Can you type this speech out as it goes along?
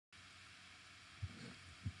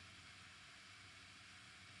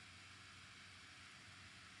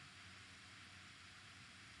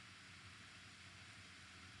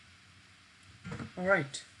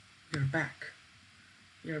Alright, you're back.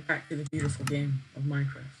 You're back to the beautiful game of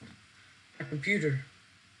Minecraft. My computer,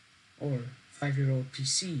 or 5-year-old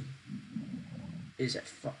PC, is at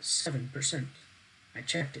 7%. I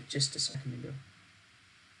checked it just a second ago.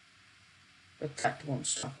 But that won't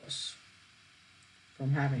stop us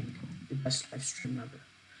from having the best live stream ever.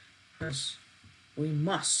 Because we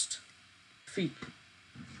must defeat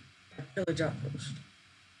that village outpost.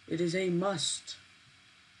 It is a must.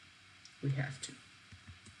 We have to.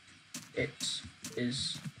 It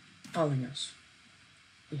is calling us.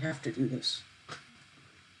 We have to do this.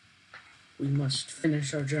 We must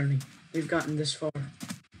finish our journey. We've gotten this far.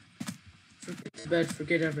 Forget the bed,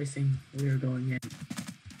 forget everything. We are going in.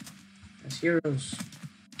 As heroes.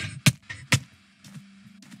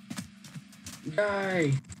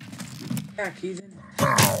 Die! Back, heathen.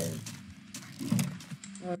 Oh,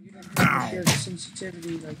 you don't have to share the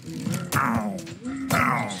sensitivity like me. Oh,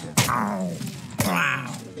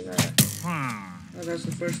 that's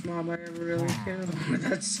the first mob I ever really killed.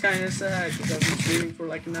 That's kind of sad because I've been streaming for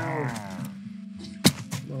like an hour.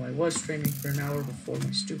 Well, I was streaming for an hour before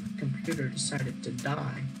my stupid computer decided to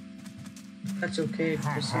die. That's okay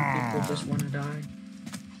because some people just want to die.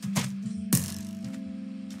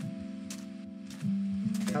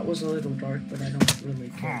 That was a little dark, but I don't really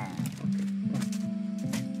care. Okay,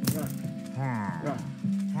 run.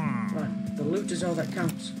 The loot is all that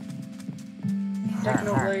counts.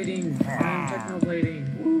 Technoblading. I am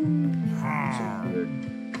technoblading. Woo! So good.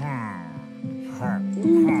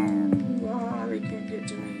 Woo! Ah, they can't get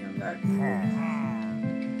to me. I'm that cool.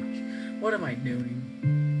 What am I doing?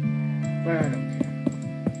 But I don't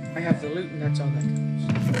care. I have the loot and that's all that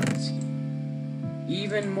counts. Let's see.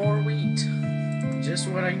 Even more wheat. Just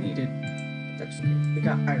what I needed. But that's okay. We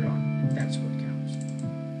got iron, and that's what counts.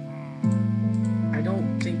 I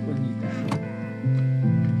don't think we need that.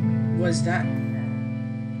 Was that...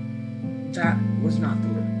 That was not the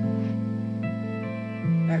loot.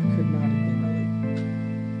 That could not have been the loot.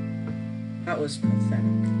 That was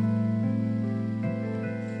pathetic.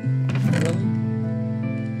 Really?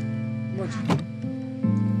 What?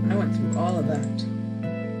 I went through all of that.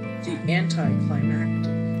 The anticlimactic.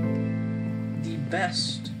 The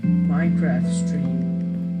best Minecraft stream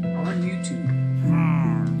on YouTube.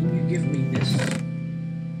 And you give me this.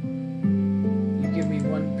 You give me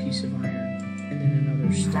one piece of iron and then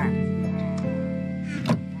another stack of meat.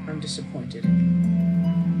 I'm disappointed in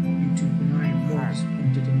YouTube, and I am more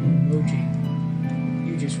disappointed in emoji.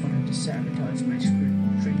 You just wanted to sabotage my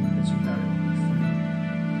stream because you thought it would be funny.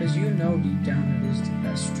 Because you know deep down it is the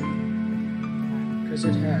best stream. Because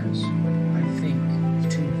it has, I think,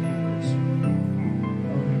 2 viewers.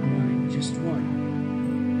 Only one, just one.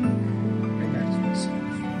 And that is myself.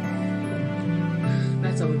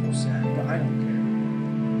 That's a little sad, but I don't care.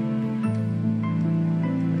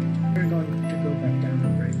 We're going to go back down the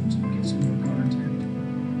grave to get some more content.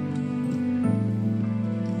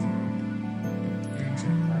 And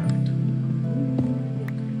try that.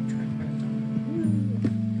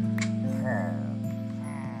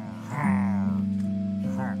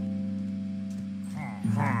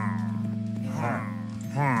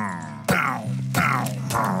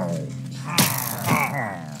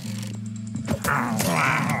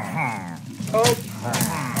 Oh!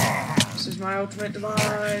 This is my ultimate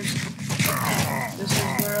demise. This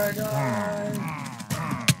is where I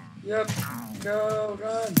die. Yep. Go,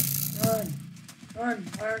 run. Why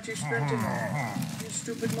aren't you sprinting? You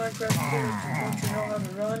stupid Minecraft kids. Don't you know how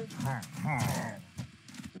to run?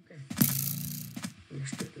 Okay. We're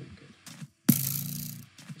still doing good.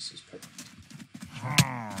 This is perfect.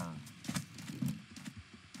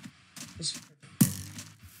 This is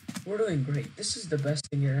perfect. We're doing great. This is the best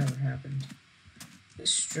thing that ever happened.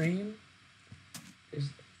 This stream is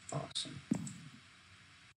awesome.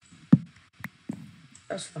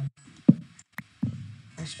 That's fun.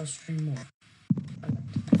 I shall stream more. I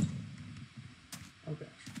like that. Oh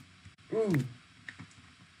gosh. Ooh.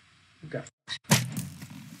 Gosh.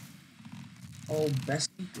 Oh,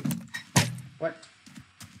 Bessie. What?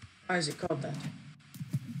 Why is it called that?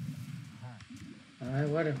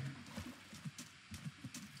 Whatever.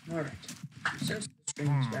 Alright. Since the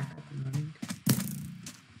stream is back up and running,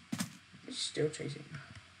 he's still chasing.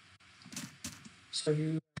 So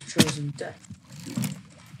you have chosen death.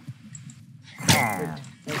 Wait.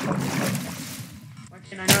 Why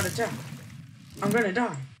can't I not attack? I'm gonna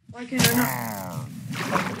die. Why can't I not?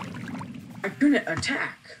 I couldn't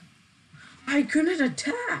attack.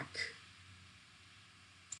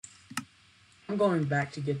 I'm going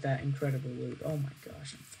back to get that incredible loot. Oh my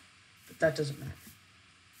gosh. But that doesn't matter.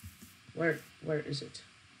 Where is it?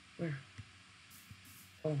 Where?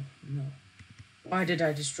 Oh, no. Why did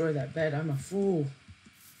I destroy that bed? I'm a fool.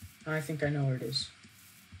 I think I know where it is.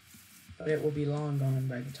 But it will be long gone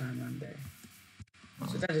by the time I'm there.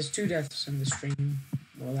 So that is 2 deaths in the stream.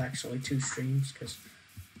 Well, actually 2 streams, because,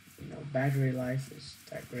 you know, battery life is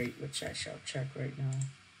that great, which I shall check right now.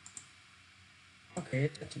 Okay,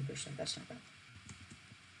 it's at 10%. That's not bad.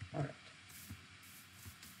 Alright.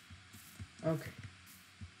 Okay.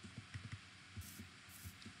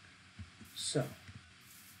 So,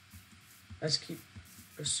 let's keep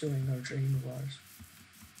pursuing our dream of ours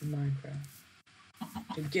in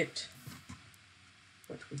Minecraft to get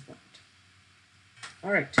what we want.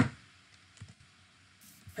 Alright.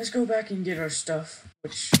 Let's go back and get our stuff,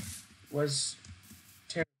 which was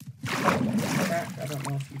terrible. Attack. I don't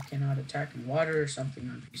know if you cannot attack in water or something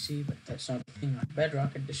on PC, but that's not a thing on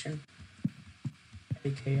Bedrock Edition,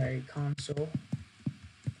 aka console.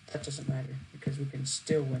 That doesn't matter, because we can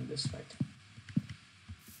still win this fight.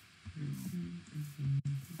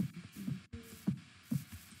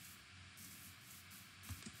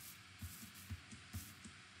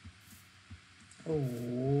 Oh,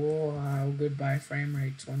 wow, goodbye frame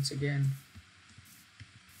rates once again.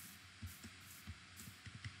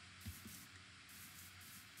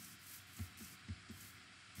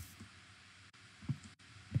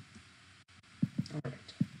 Alright.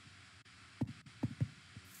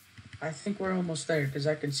 I think we're almost there, because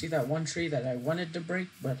I can see that one tree that I wanted to break,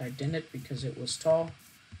 but I didn't because it was tall,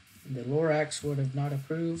 and the Lorax would have not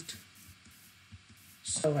approved,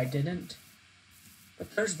 so I didn't.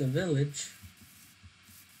 But there's the village,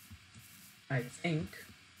 I think.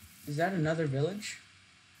 Is that another village?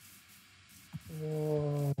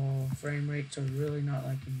 Whoa, frame rates are really not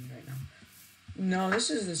liking me right now. No, this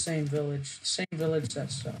is the same village. Same village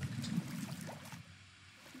that sucked.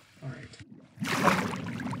 Alright.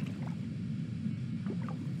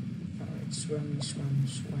 Alright, swim, swim,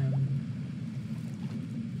 swim.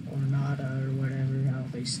 Or nada, or whatever, how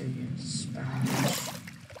they say it in Spanish.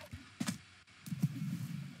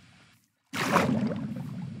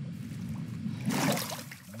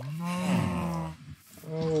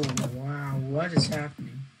 Oh, wow, what is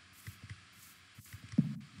happening?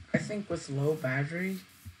 I think with low battery,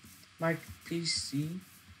 my PC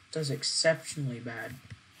does exceptionally bad.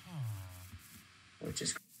 Which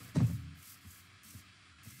is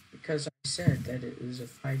because I said that it is a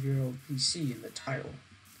 5-year-old PC in the title.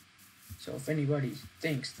 So if anybody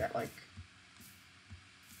thinks that, like,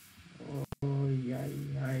 oh yeah,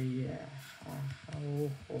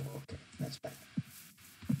 okay, that's bad.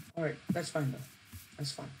 Alright, that's fine though.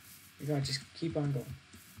 That's fine. We gotta just keep on going.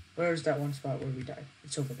 Where's that one spot where we died?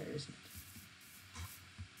 It's over there, isn't it?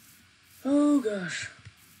 Oh gosh.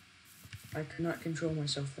 I could not control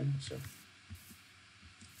myself then, so.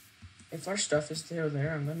 If our stuff is still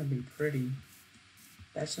there, I'm gonna be pretty.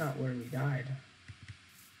 That's not where we died.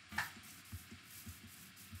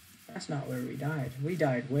 That's not where we died. We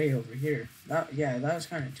died way over here. Yeah, that was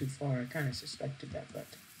kind of too far. I kind of suspected that, but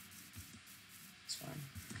it's fine.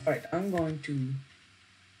 Alright, I'm going to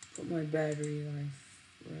put my battery life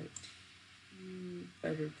right here.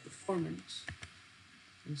 Better performance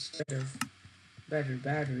instead of better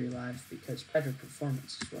battery life, because better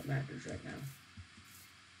performance is what matters right now.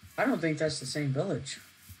 I don't think that's the same village.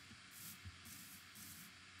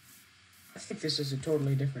 I think this is a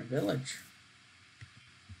totally different village.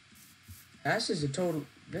 This is a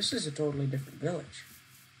totally different village.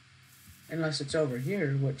 Unless it's over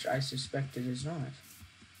here, which I suspect it is not.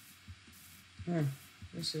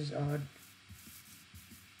 This is odd.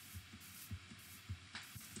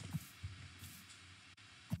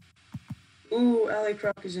 Ooh, Ali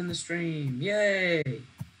Croc is in the stream. Yay!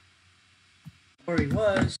 Or he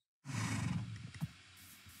was.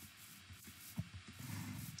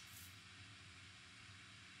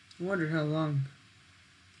 I wonder how long.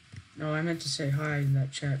 No, I meant to say hi in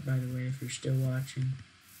that chat, by the way, if you're still watching.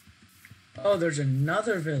 Oh, there's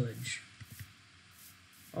another village.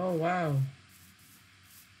 Oh, wow.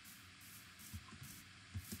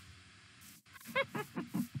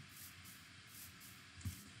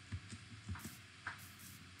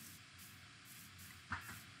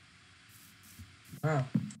 Wow.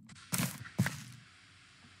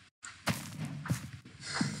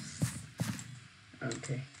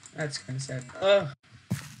 Okay, that's kind of sad. Oh.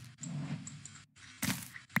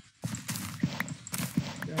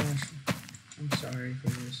 Gosh, I'm sorry for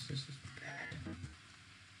this. This is bad.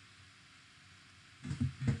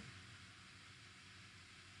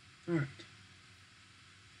 Alright.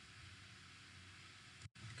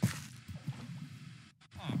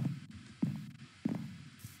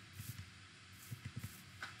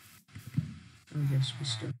 I guess we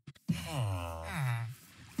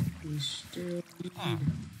still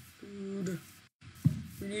Food.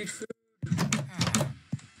 We need food.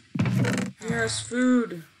 Yes,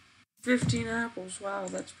 food. 15 apples. Wow,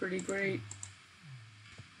 that's pretty great.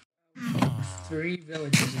 3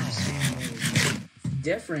 villages in the same village.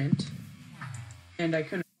 Different. And I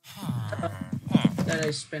couldn't that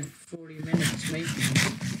I spent 40 minutes making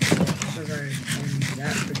because I am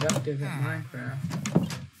that productive at Minecraft.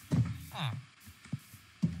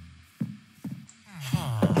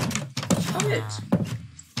 Stop it!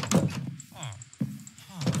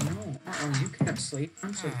 No, you can't sleep.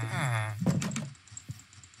 I'm sleeping.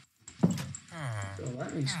 So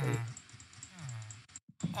let me sleep.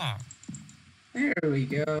 There we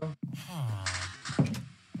go.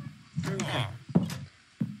 Okay.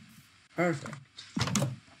 Perfect.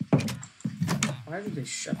 Why did they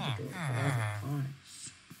shut the door all the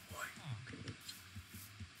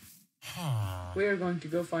time? We are going to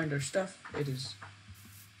go find our stuff. It is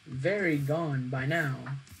very gone by now.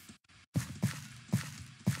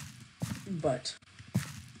 But,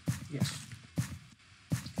 yes.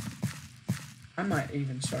 I might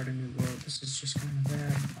even start a new world. This is just kind of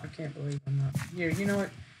bad. I can't believe I'm not... Here, you know what?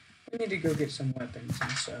 We need to go get some weapons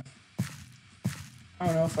and stuff. I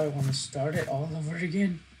don't know if I want to start it all over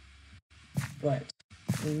again. But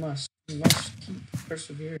we must keep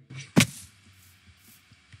persevering.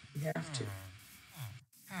 We have to.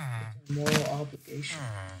 It's a moral obligation.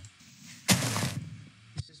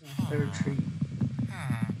 This is my 3rd tree.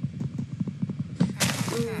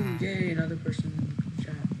 Ooh, yay, another person in the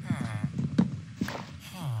chat.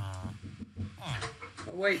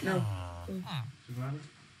 Oh, wait, no.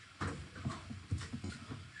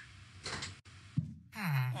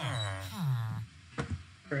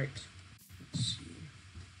 Right. Let's see.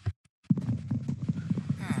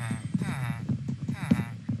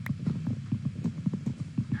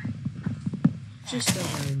 Just as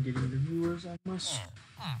I am getting the viewers, I must,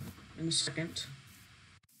 in a second.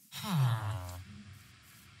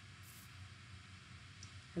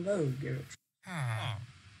 Hello, Garrett.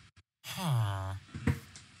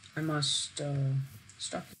 I must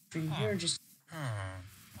stop the stream here just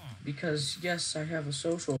because, yes, I have a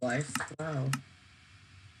social life. Wow.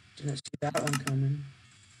 Didn't see that one coming.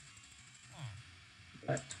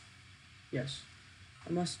 But, yes.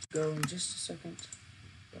 I must go in just a second,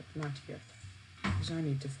 but not yet. Because I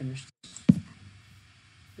need to finish this.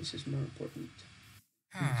 This is more important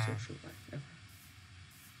than my social life ever.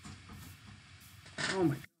 Oh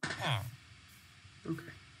my god.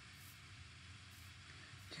 Okay.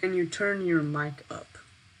 Can you turn your mic up?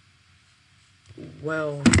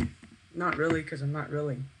 Well, not really, because I'm not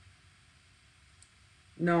really.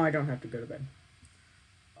 No, I don't have to go to bed.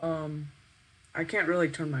 I can't really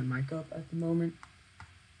turn my mic up at the moment.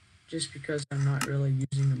 Just because I'm not really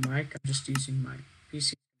using the mic. I'm just using my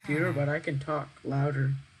PC computer, but I can talk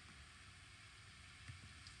louder.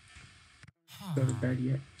 Go to bed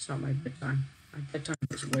yet. It's not my bedtime. My bedtime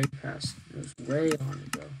was way past. It was way long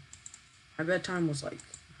ago. My bedtime was like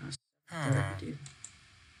 30, dude.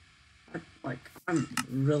 I'm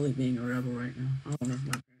really being a rebel right now. I don't know if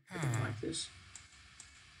my parents are gonna like this.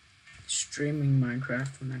 Streaming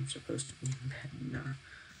Minecraft when I'm supposed to be in bed. Nah.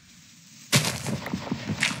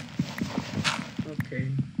 Okay.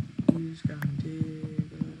 You just gotta dig a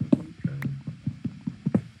little deeper.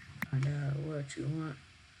 Find out what you want.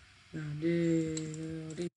 Now dig a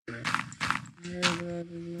little deeper.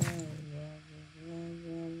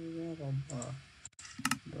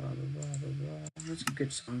 That's a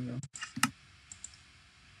good song though.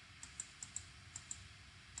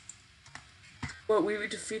 Well, we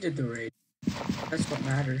defeated the raid. That's what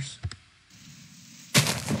matters.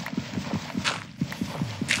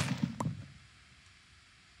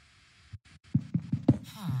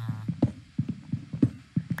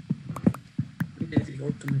 We did the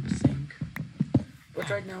ultimate thing. But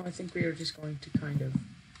right now, I think we are just going to kind of...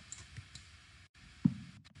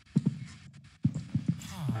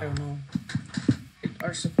 I don't know. Get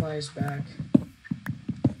our supplies back.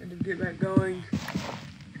 And to get back going.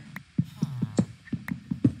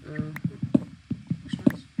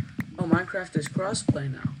 Oh, Minecraft is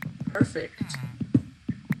crossplay now. Perfect.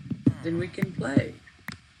 Then we can play.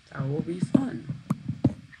 That will be fun.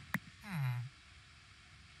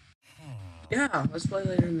 Yeah, let's play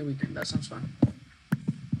later in the weekend. That sounds fun. I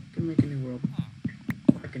can make a new world.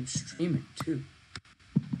 I can stream it too.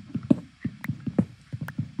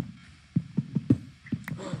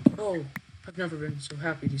 Oh, I've never been so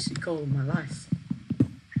happy to see coal in my life.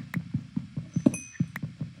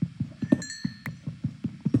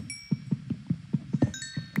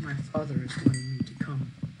 My father is wanting me to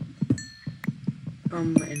come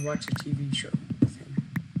and watch a TV show with him.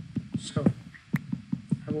 So,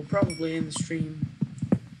 I will probably end the stream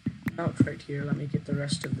out right here. Let me get the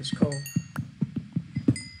rest of this coal.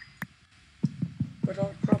 But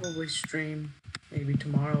I'll probably stream maybe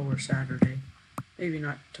tomorrow or Saturday. Maybe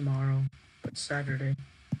not tomorrow, but Saturday.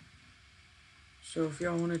 So if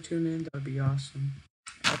y'all want to tune in, that would be awesome.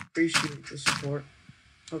 I appreciate the support.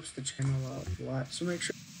 Helps the channel out a lot. So make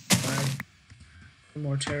sure to subscribe for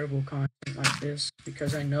more terrible content like this,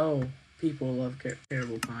 because I know people love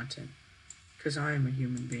terrible content. Because I am a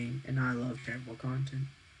human being and I love terrible content.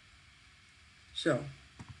 So,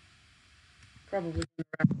 probably gonna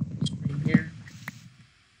wrap up the stream here.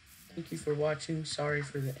 Thank you for watching. Sorry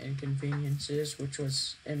for the inconveniences, which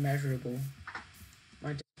was immeasurable.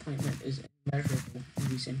 My disappointment is immeasurable in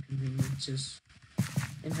these inconveniences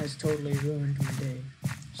and has totally ruined my day.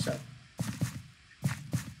 So,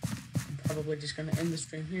 I'm probably just going to end the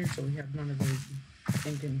stream here so we have none of those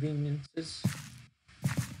inconveniences.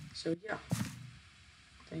 So, yeah.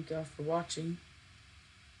 Thank y'all for watching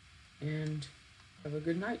and have a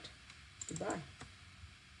good night. Goodbye.